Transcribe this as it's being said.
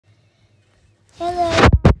Hello,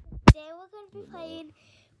 today we're going to be playing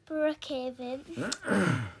Brookhaven.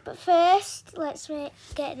 But first, let's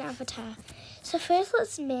get an avatar. So first,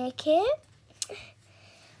 let's make it.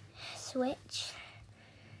 Switch.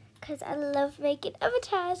 Because I love making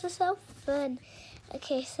avatars, they're so fun.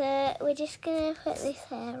 Okay, so we're just going to put this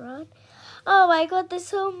hair on. Oh my god, there's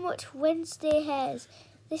so much Wednesday hairs.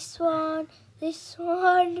 This one, this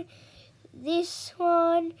one, this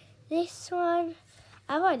one, this one.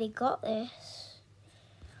 I've already got this.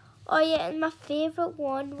 Oh yeah, and my favourite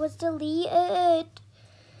one was deleted.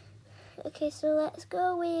 Okay, so let's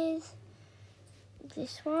go with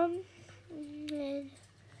this one. And then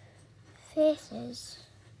faces.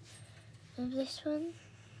 And this one.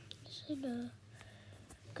 So no. I'm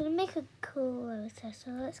going to make a cool avatar,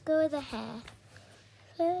 so let's go with the hair.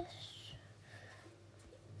 First,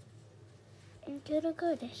 I'm going to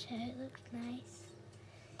go this hair, it looks nice.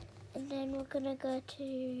 And then we're going to go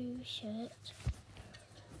to shirt.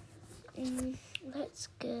 Let's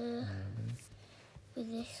go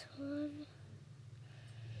with this one.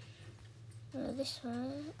 No, this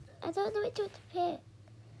one. I don't know which one to pick.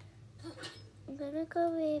 I'm going to go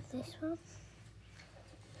with this one.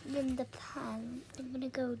 And then the pan, I'm going to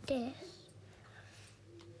go with this.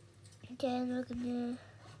 Again, we're going to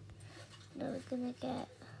get,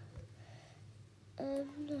 no,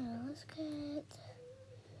 let's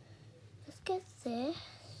get this.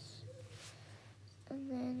 And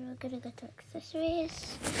then we're going to go to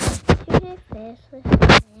accessories. Do my face with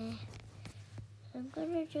hair. I'm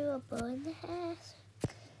going to do a bow in the hair. So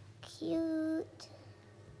cute.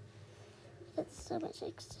 Got so much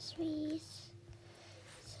accessories.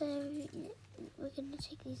 So we're going to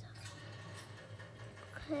take these off.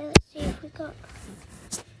 Okay, let's see if we got...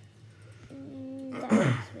 that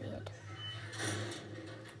looks weird.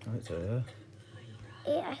 Oh, it's there.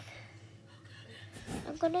 Yeah.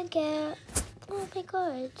 I'm going to get... Oh my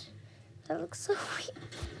god, that looks so weird.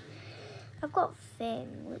 I've got Thing,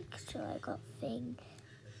 literally I got Thing.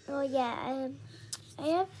 Oh yeah, I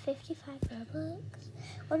have 55 Robux.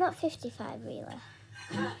 Well, not 55 really.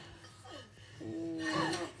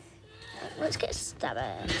 Let's get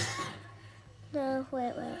Stabbers. No,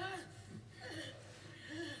 wait.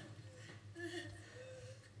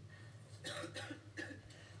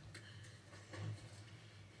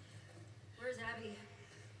 Where's Abby?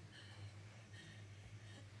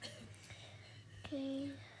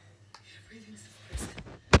 Okay,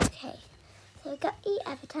 so we got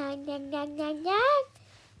avatar.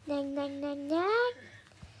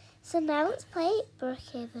 So now let's play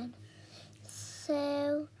Brookhaven.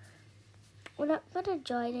 So we're not gonna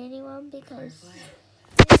join anyone because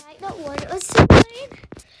they might not want us to join.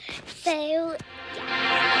 So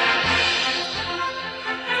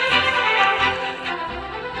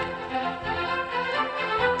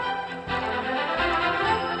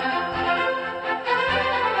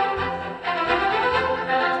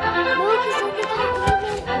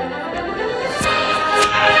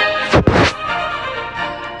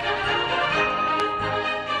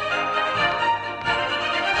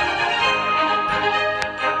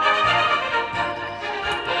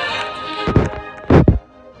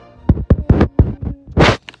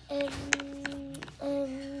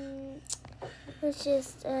let's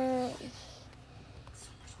just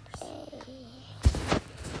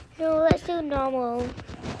no, let's do normal.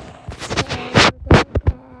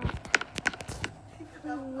 So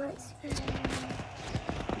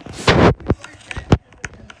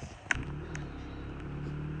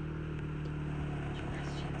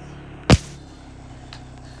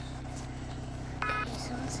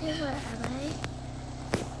let's see what am I?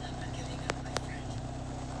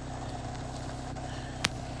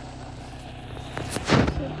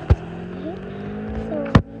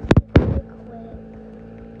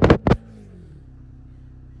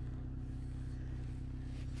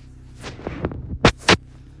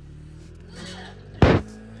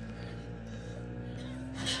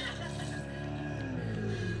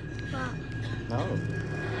 No.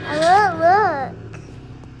 I won't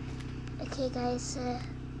look. Okay, guys.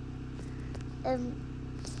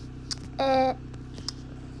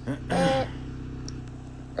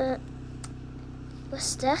 We're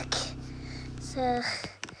stuck. So,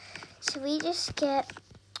 should we just get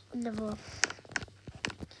another one?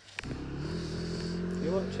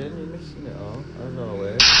 You're watching, you're missing it all. As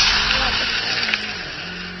always.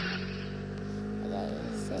 Okay,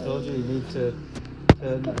 so Told you need to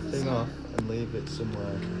turn the thing off and leave it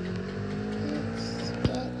somewhere. let's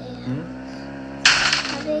get it.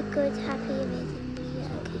 Have a good, happy, amazing New Year.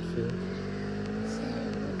 Not good for you. So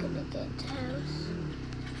we're gonna get house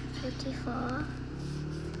 24.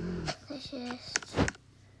 Let's just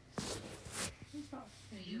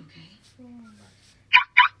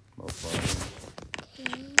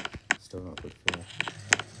still not good for you.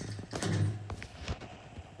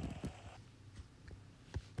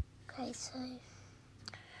 Okay, so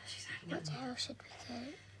what house should we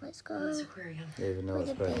get? Let's go This aquarium. You even know with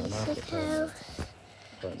what's a going on basic after time. house.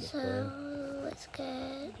 Quite the So plane. let's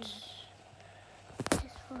get this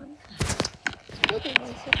one. It's pretty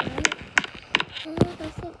basic, right? And I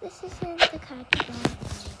think this is in the character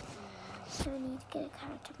match. So we need to get a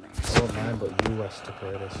character match. I don't mind, but you asked to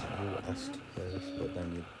play this. You asked to play this, but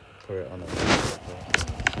then you put it on a separate plane.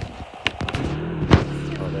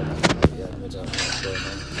 Oh, then that's not yet. You don't know what's going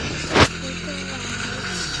on.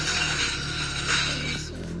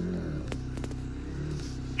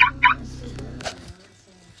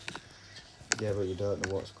 Yeah, but you don't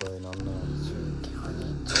know what's going on now.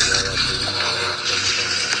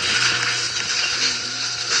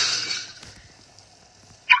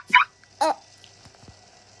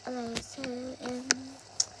 Alright, so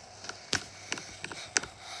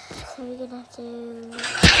we're gonna have to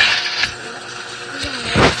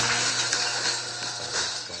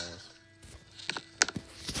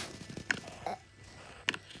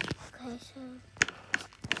okay, so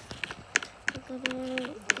we're gonna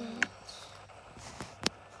get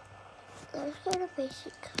let's get a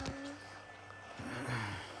basic car.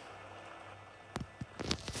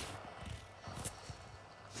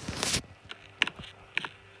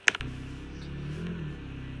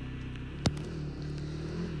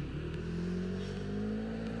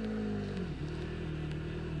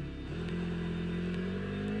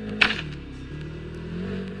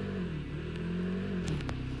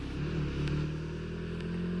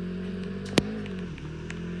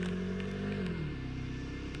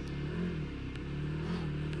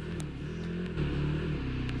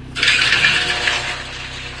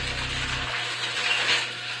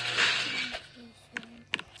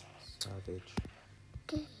 Savage.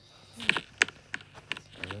 Okay,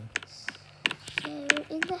 Ellen? so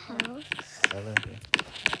in the house. Ellen, yeah.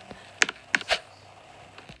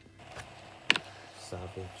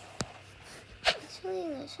 Savage. Actually,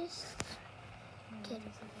 let's just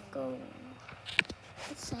go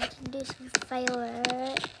inside and do some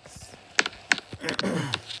fireworks.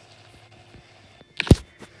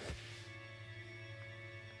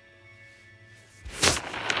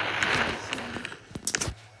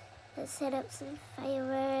 Let's set up some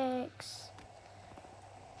fireworks.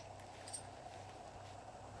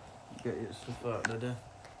 Get your stuff out, Dada.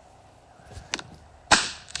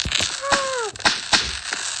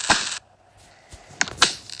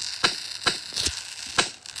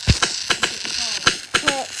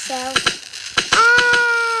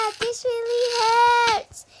 This really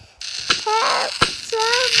hurts. Help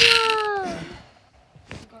someone.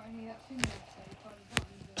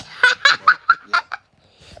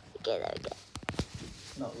 Okay, there we go.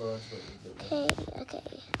 Not loads, but Okay.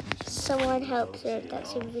 Someone helps her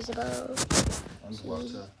that's invisible. and She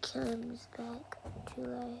water. comes back to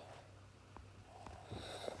life.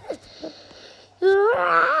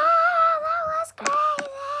 That was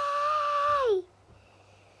crazy!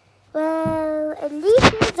 Well, at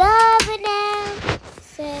least it's over now.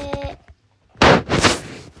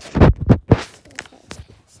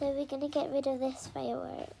 So we're gonna get rid of this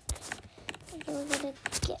firework. And then we're gonna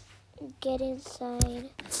get inside.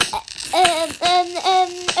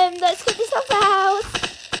 Let's get this off the house.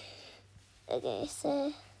 Okay,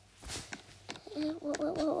 so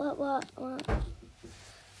what?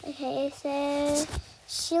 Okay, so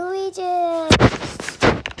should we just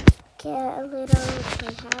get a little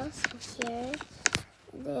playhouse here?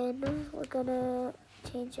 And then we're gonna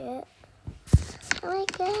change it. Oh my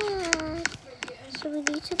god! So we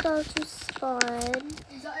need to go to spawn.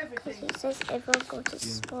 Because it says everyone go to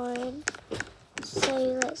spawn. So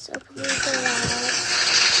let's open the garage.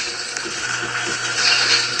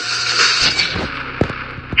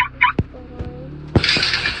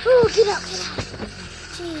 Oh, get out!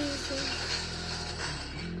 Jesus.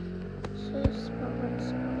 So spawn.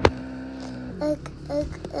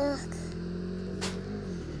 Ugh.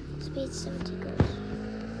 Speed 70 goes.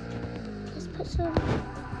 Let's put some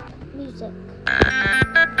music.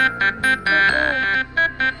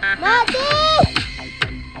 Not this!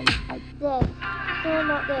 This. No,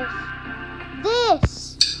 not this.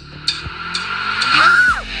 This!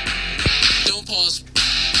 Don't pause.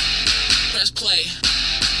 Press play.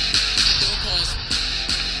 Don't pause.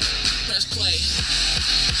 Press play.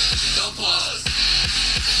 Don't pause.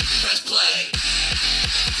 Press play.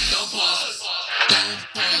 Don't pause. Don't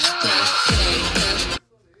pause. Press play.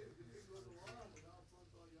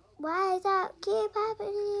 Why does that keep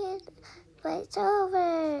happening? But it's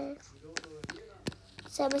over.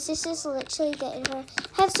 So my sister's literally getting her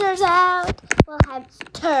hamsters out. Well,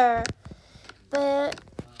 hamster. but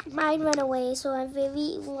mine ran away, so I'm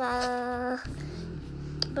very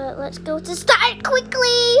but let's go to start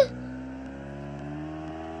quickly.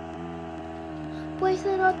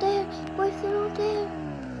 Boyfriend out there. Boyfriend out there.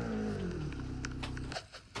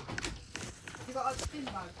 You got a spin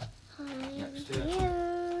bag? I'm Next to it.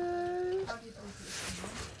 here. How do you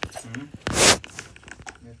do it?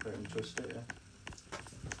 You put it and twist it, yeah.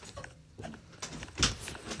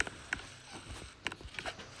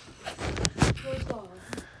 Where's God?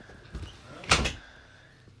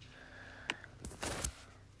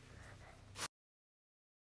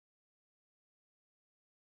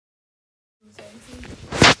 It's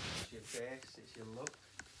your face, it's your look.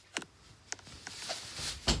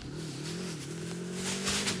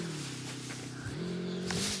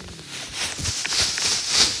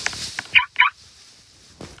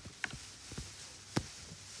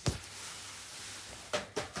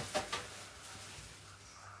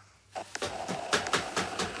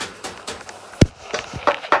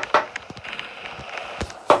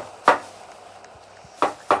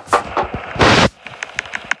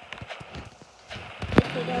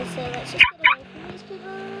 Okay guys, so let's just get away from these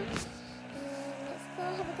people. Let's go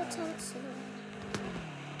have a good time at cinema.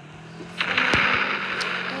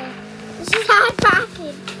 This is hard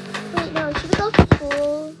parking. Wait, no, should we go to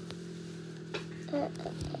school?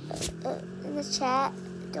 In the chat.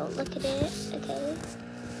 Don't look at it, okay?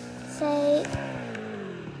 Say,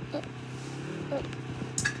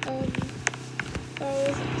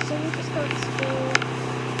 guys, should we just go to school?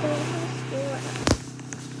 Go to school.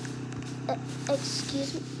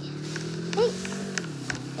 Excuse me.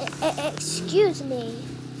 Hey, excuse me.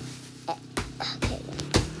 Okay.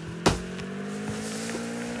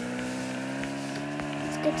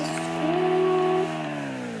 Let's get to school.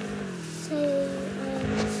 Say,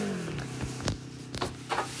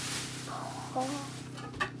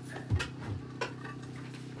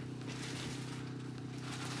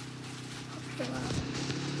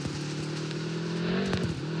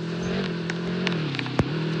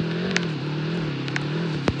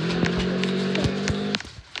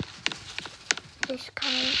 this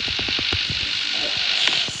kind.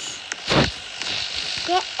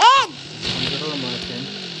 Get in! Is it all working?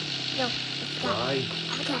 No, Why?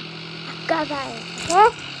 okay. I've got my work, okay?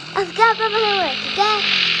 I've got my work, okay?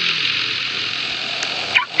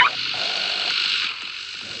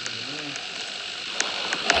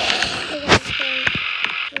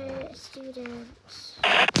 We're students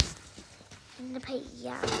in the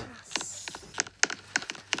pajamas.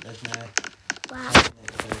 There's no. Wow.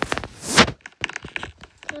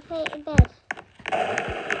 Can I play it in bed?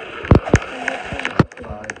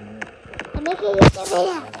 I'm making you the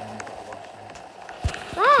video.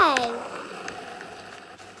 Why?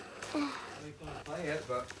 You can play it,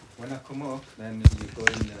 but when I come up, then you go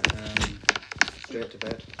in straight to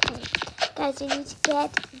bed. Okay. Guys, you need to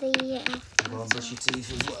get the... Go and brush your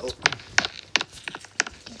teeth as well.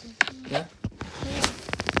 Yeah?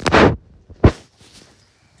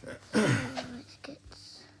 Let's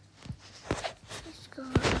go.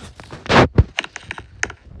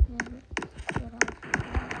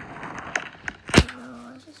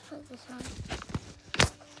 Let's just put this on.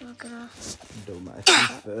 We're gonna... Do my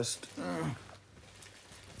teeth first.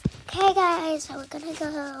 Okay, guys, so we're gonna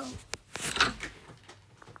go.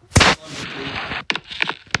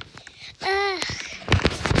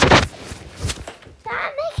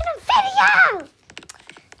 I'm making a video!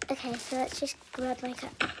 Okay, so let's just grab my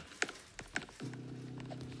cup.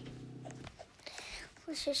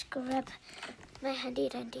 Let's just grab my handy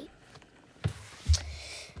dandy.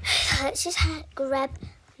 Let's just grab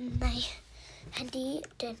my handy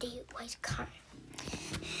dandy white car.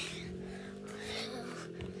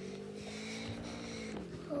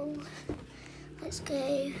 So, let's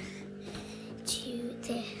go to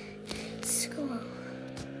the school.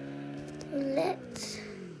 Let's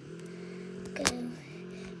go.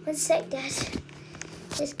 One sec, Dad.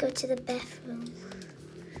 Let's go to the bathroom.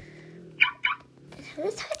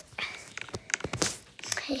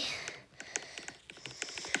 Okay.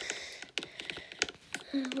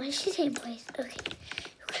 Why is she same place? Okay.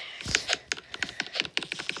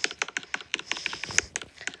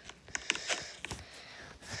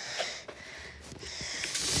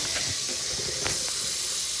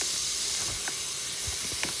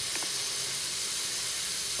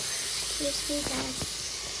 Excuse me, Dad.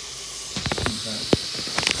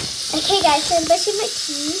 Okay, guys, so I'm brushing my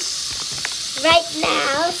teeth right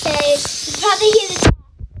now, so you probably hear the tap.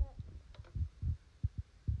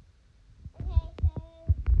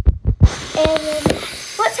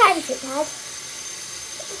 What time is it, Dad?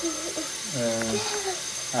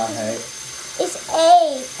 Half 8. It's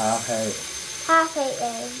 8. Half 8. half 8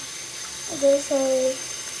 then. I'm going to say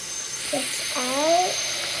get out.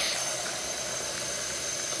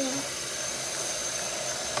 Get out.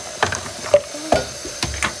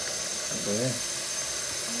 Where?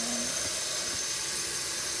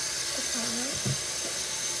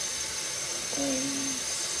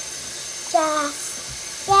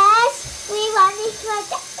 Yes, we want this one.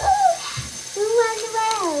 Oh, we want the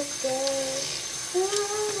world good. We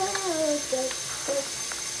want the world good.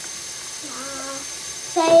 Yeah.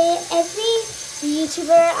 So every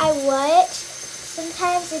YouTuber I watch,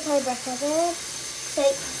 sometimes they play Brookhaven. So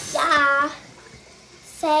yeah.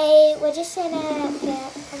 Say we're just gonna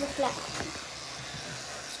get on the flat.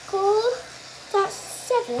 School starts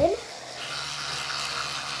 7.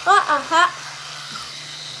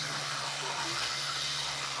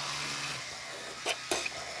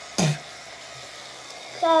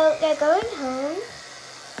 So they're going home.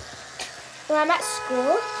 When I'm at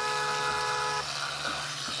school.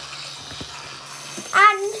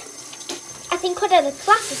 And I think one of the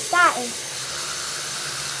classes starting.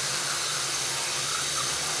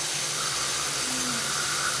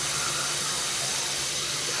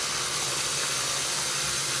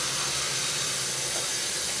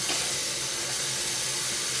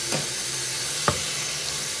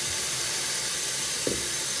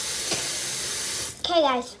 Okay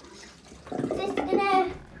guys, just gonna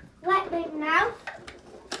wet my mouth.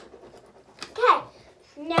 Okay,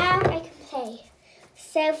 now I can play.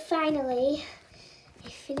 So finally, I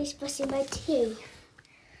finished brushing my teeth.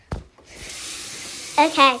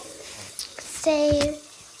 Okay, so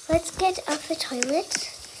let's get off the toilet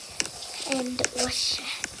and wash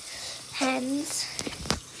hands.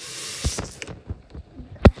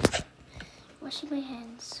 Washing my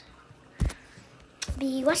hands.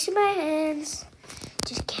 Be washing my hands.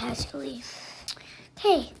 Just casually.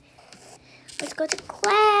 Okay, let's go to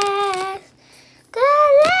class.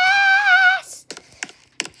 Class.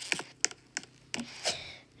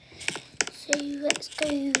 So let's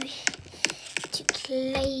go to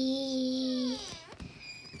play.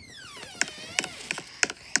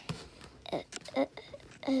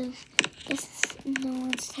 This is no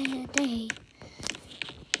one's day.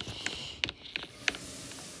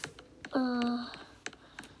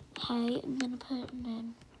 Hi, I'm gonna put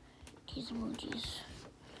in these emojis.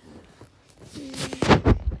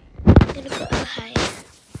 I'm gonna put a hi.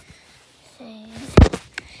 Say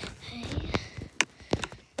hi.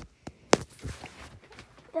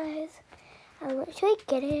 Guys, I'm actually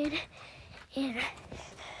getting in.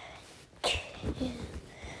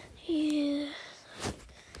 Yeah.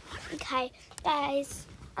 Okay, guys,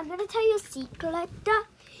 I'm gonna tell you a secret,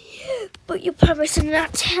 but you promise to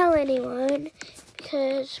not tell anyone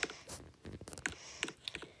because.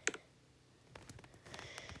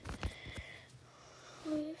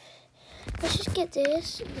 Let's just get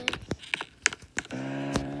this. And then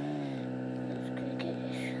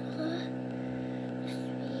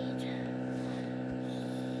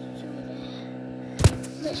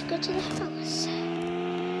let's go to the house.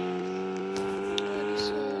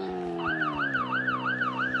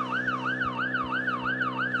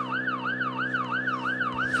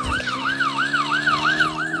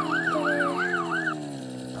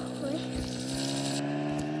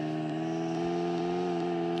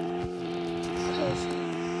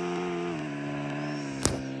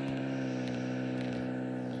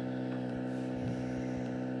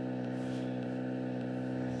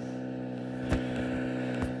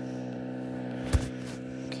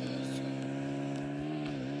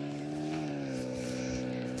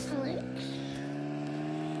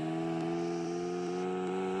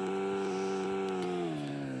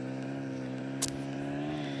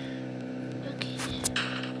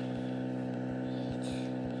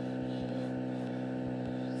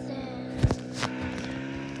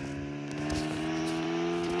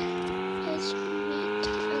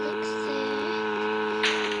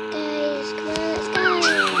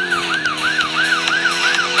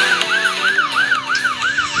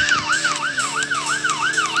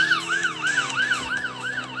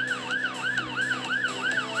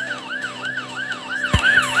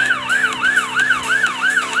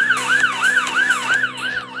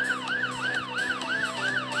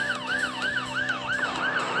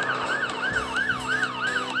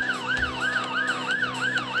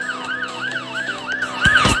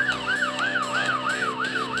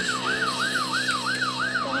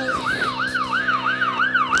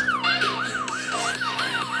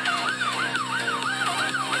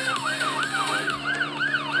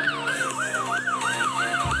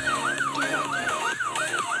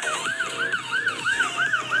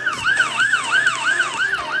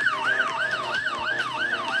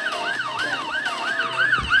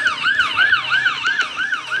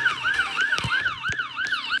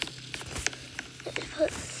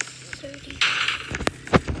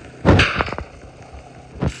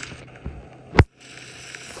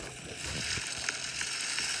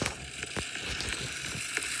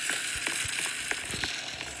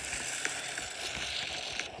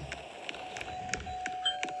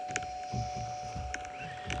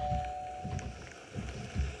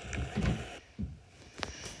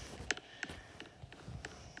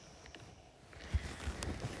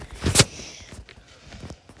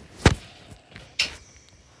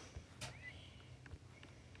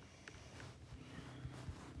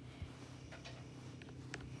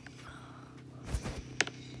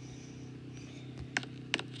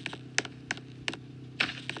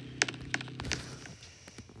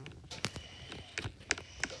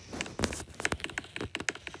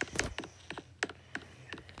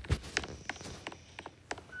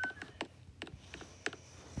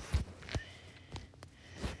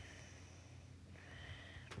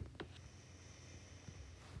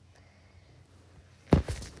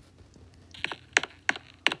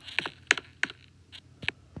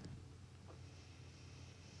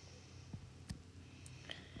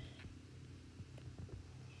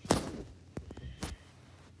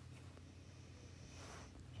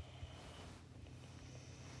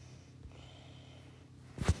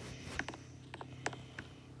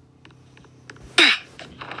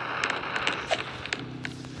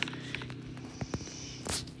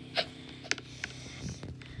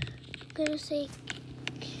 gonna say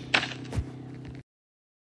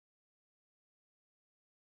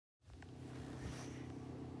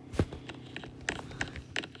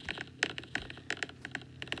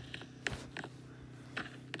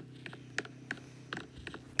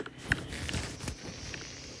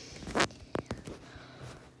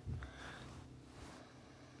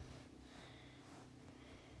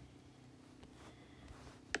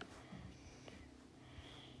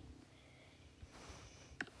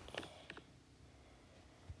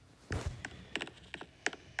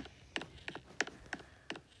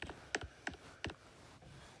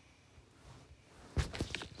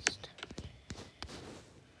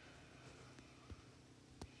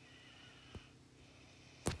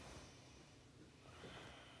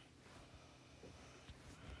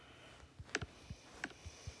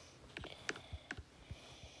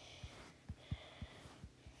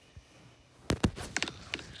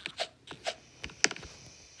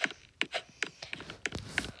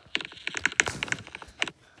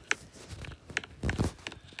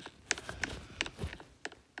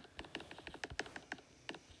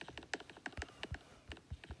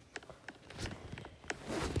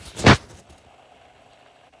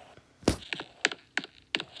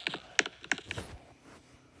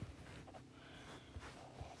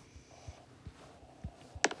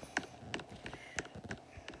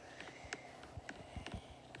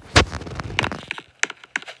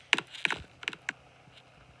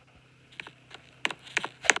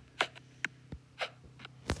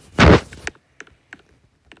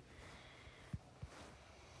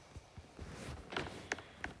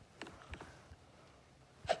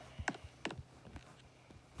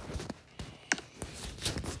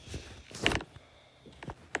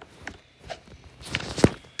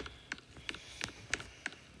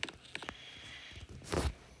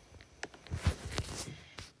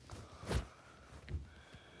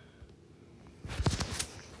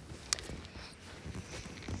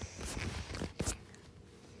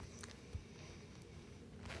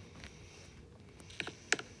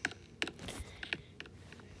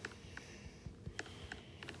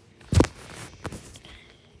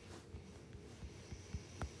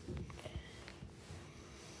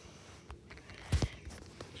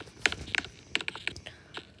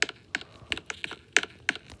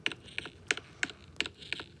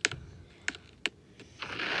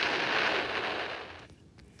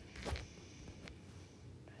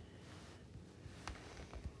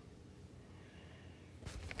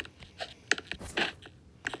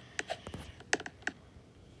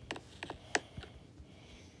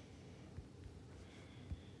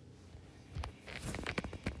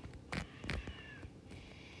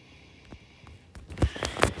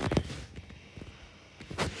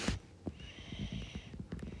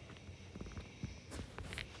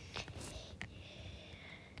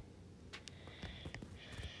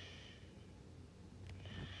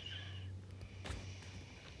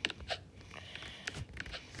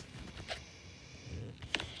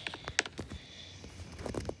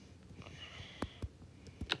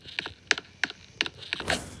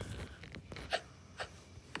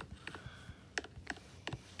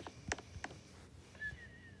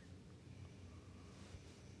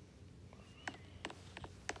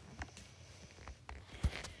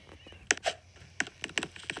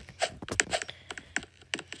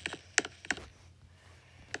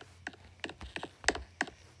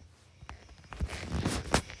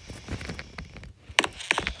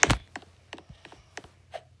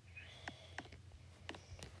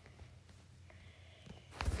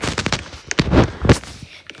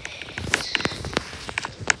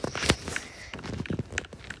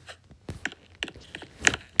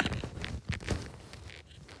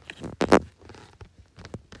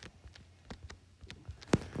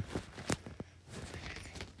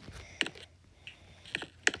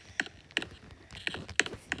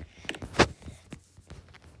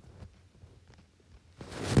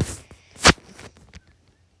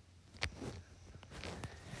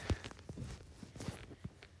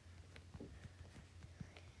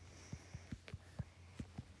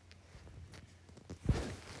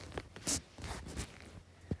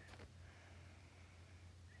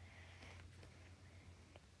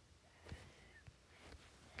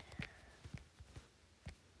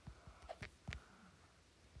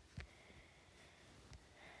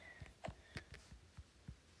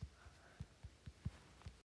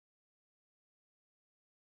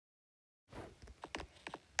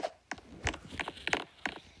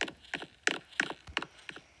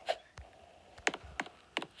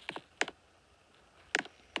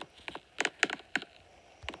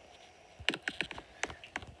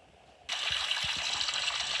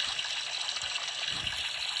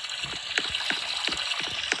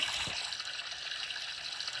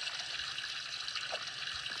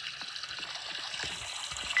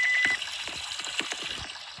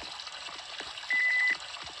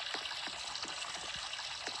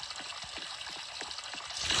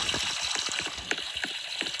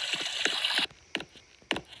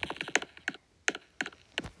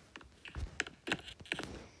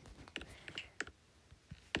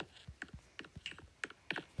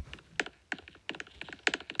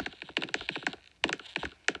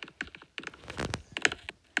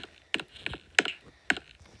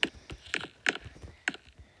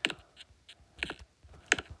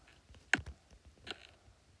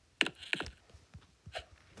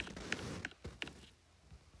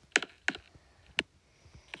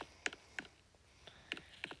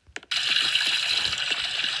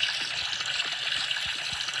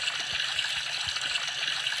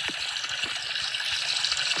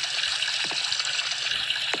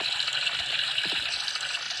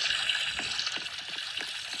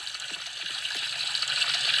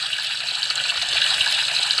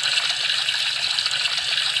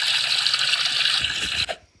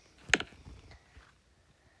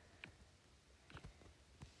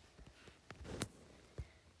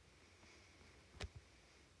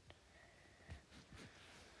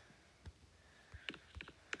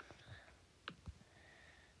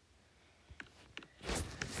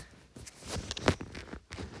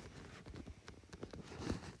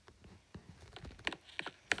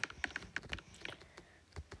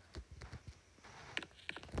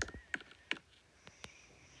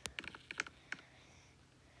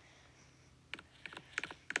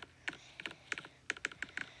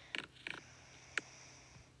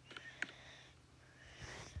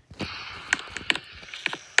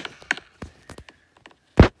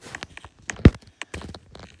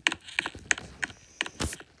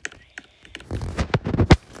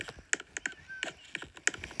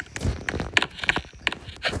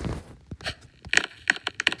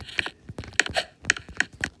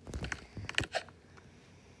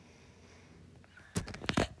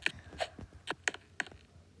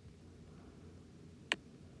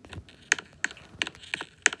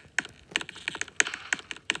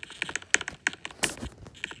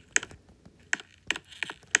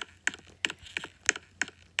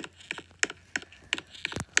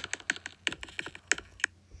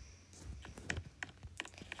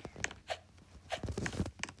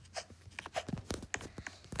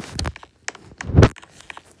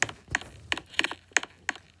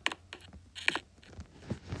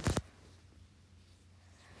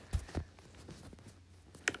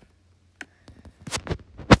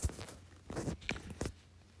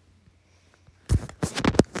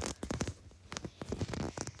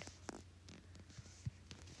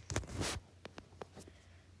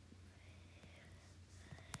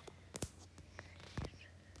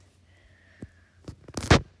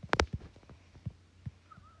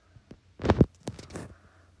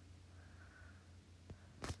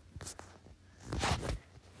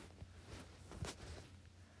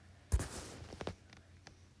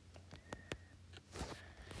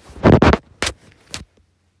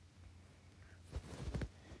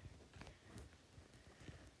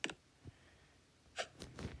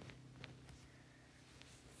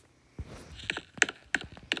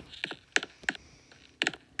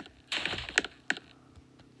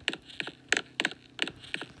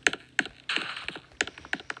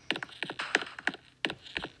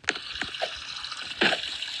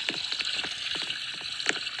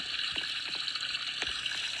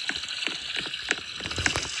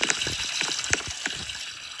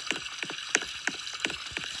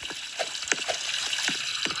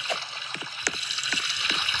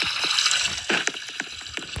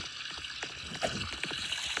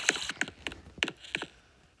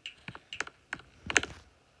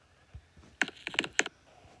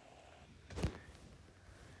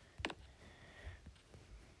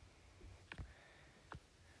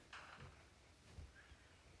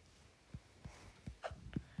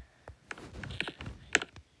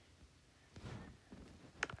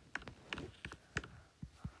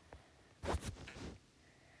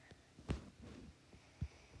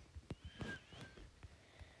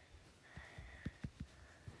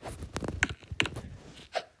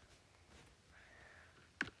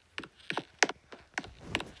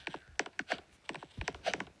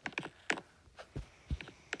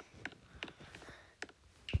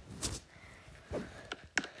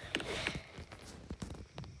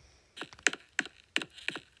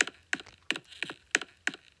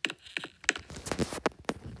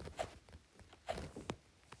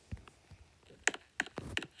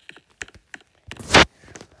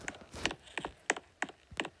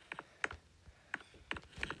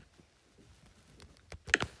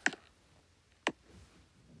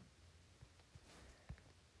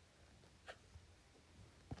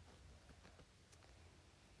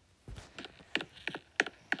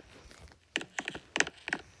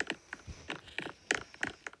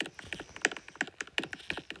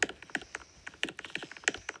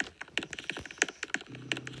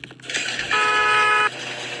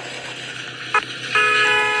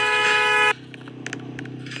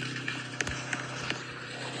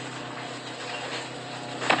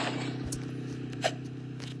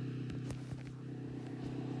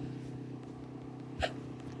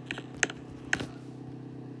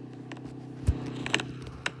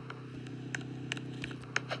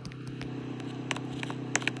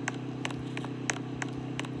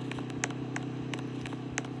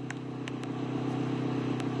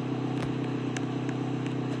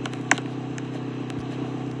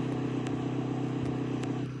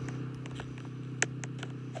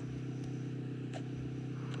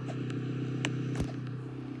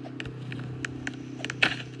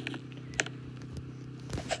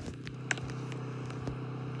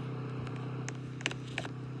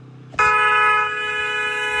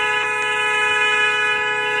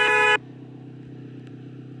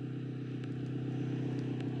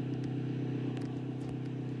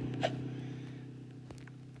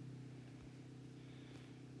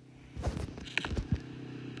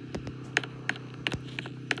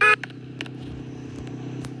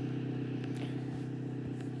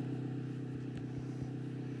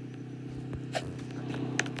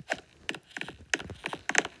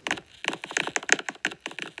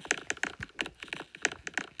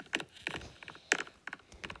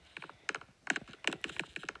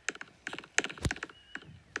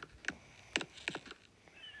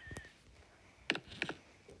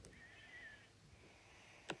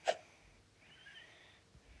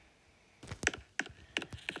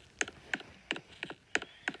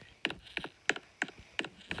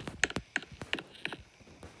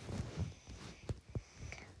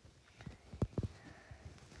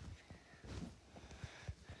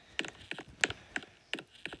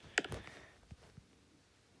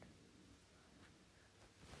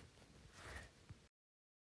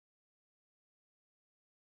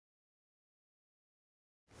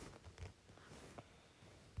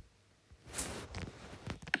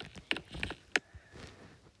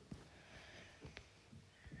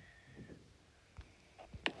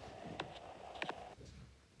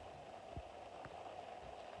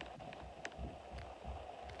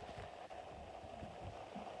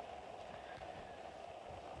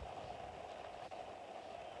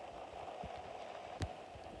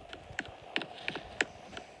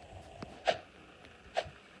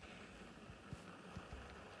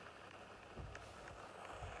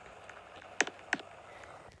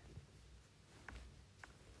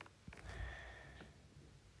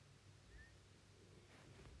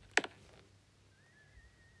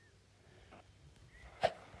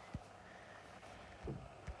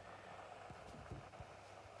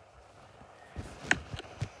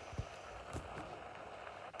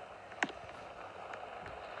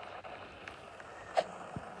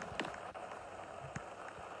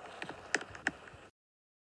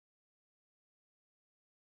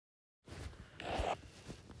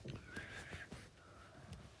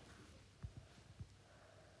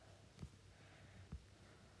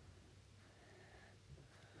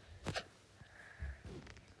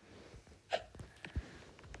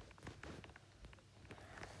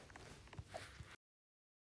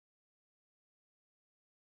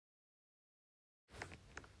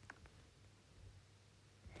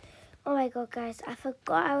Oh my god, guys, I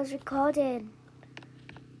forgot I was recording.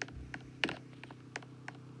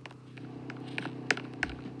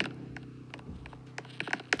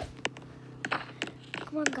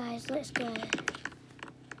 Come on, guys, let's go.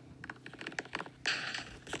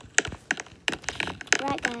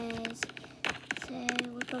 Right, guys, so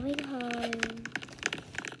we're going home.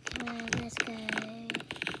 Come on, let's go.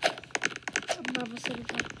 Mama's gonna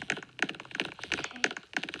go. Okay,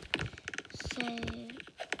 so...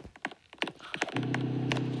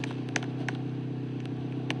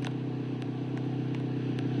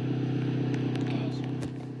 Guys,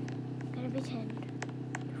 I'm gonna pretend.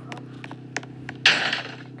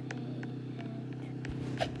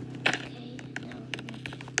 Okay, no.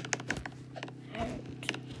 Hurt.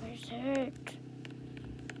 Where's hurt?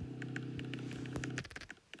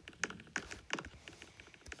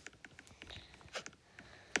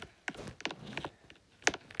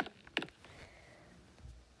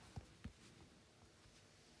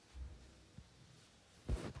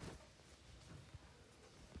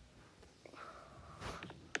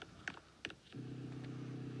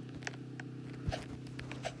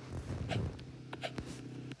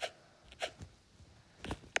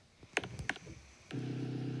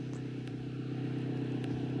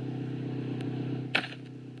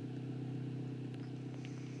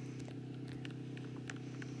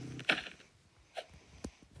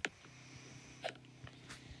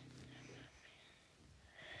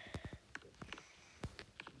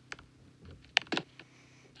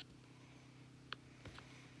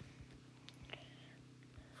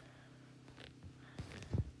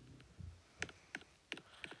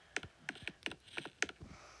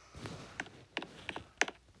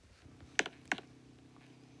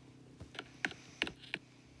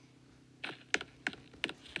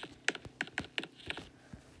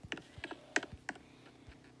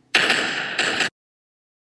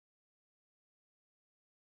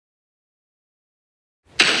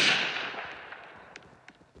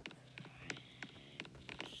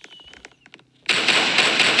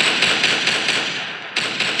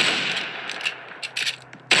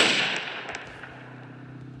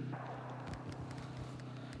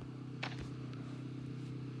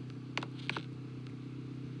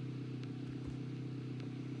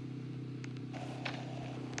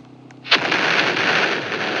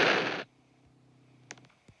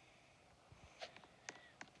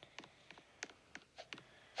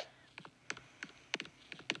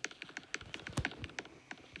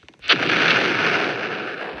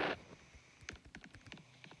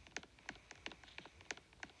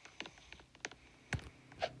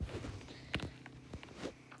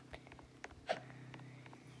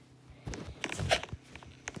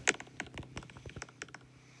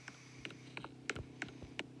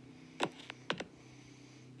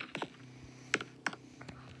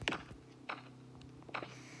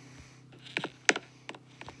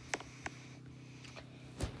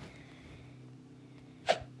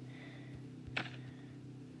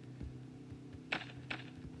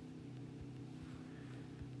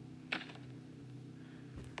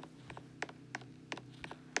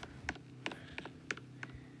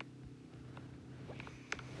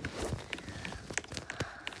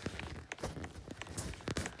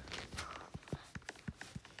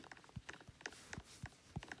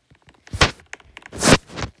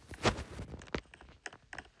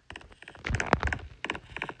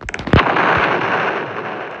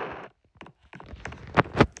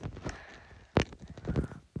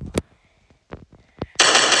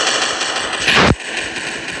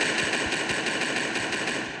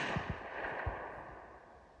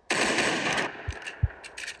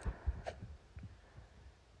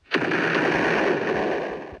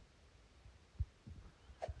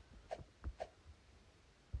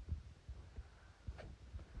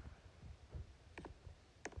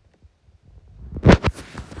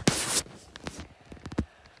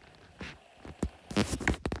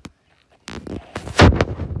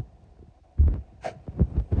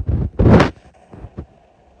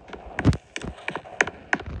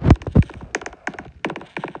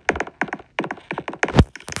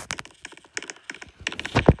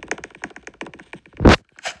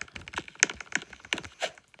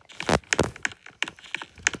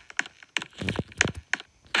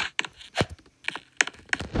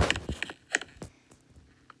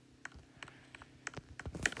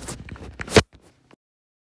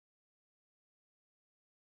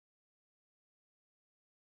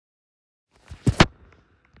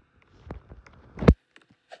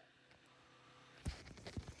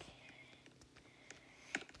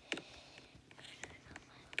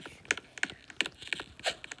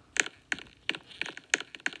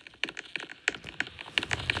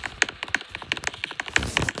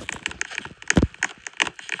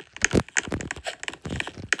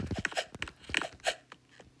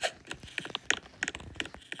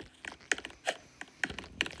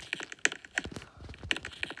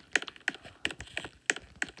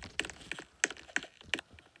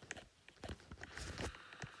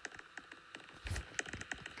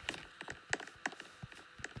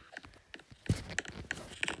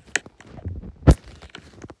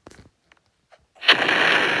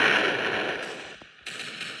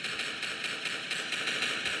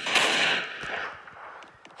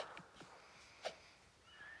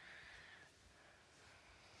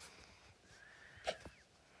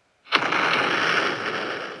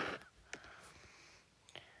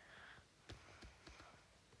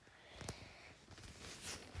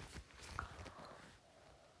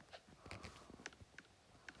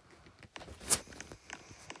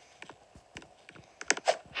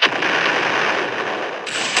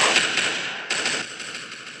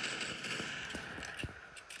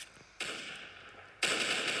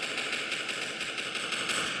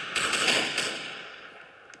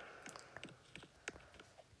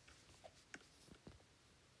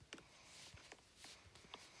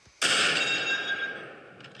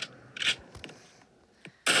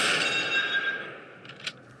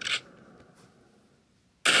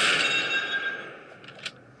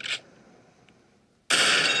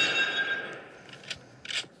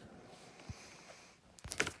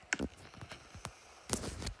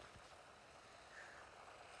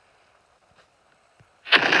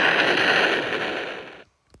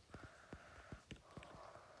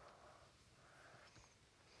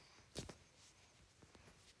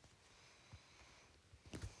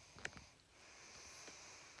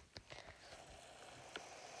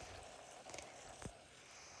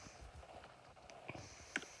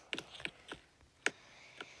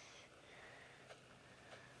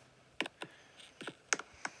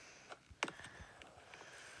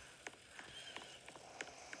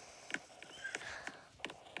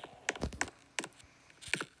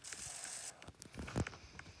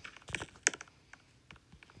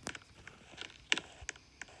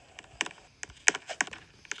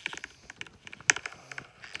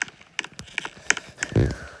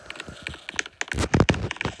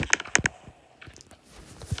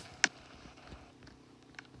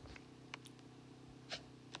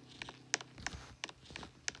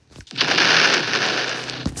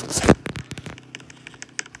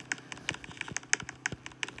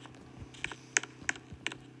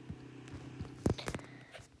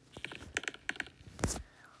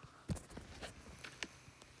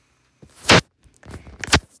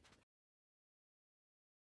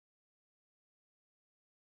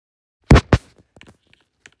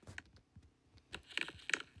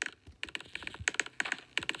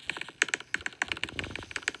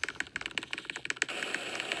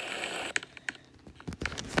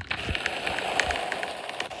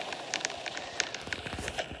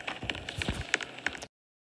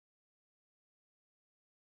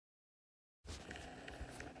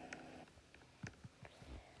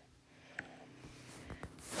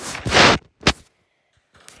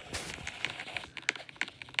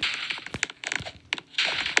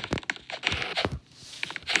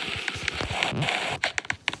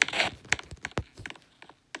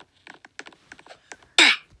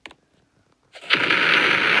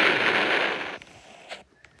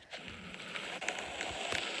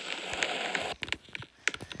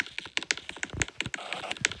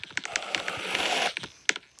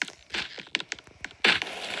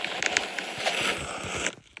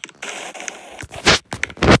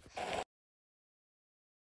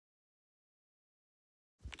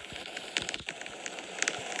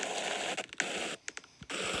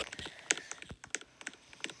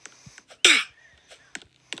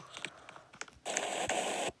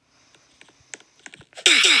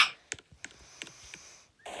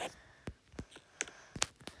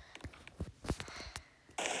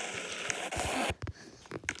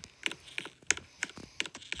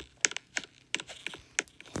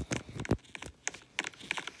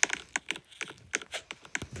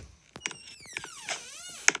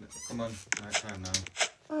 Come on, night time now.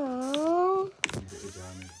 Oh. You get your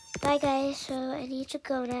jammies. Bye guys, so I need to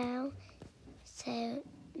go now. So,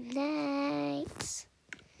 night.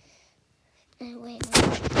 No, wait.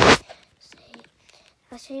 See,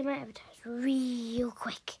 I'll show you my avatars real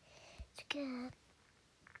quick. Again.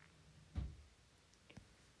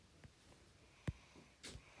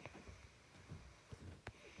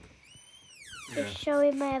 Yeah. Just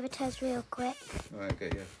showing my avatars real quick. Alright,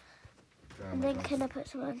 get your And jammers then on. can I put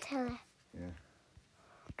some on telly? Yeah.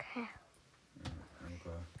 Okay. There you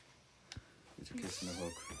go. It's a kiss and a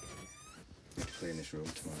hug. Need to clean this room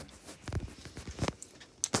tomorrow.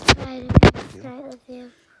 Bye, night, love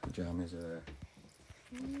you. Jammies are there.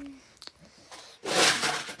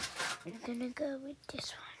 I'm gonna go with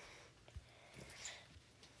this one.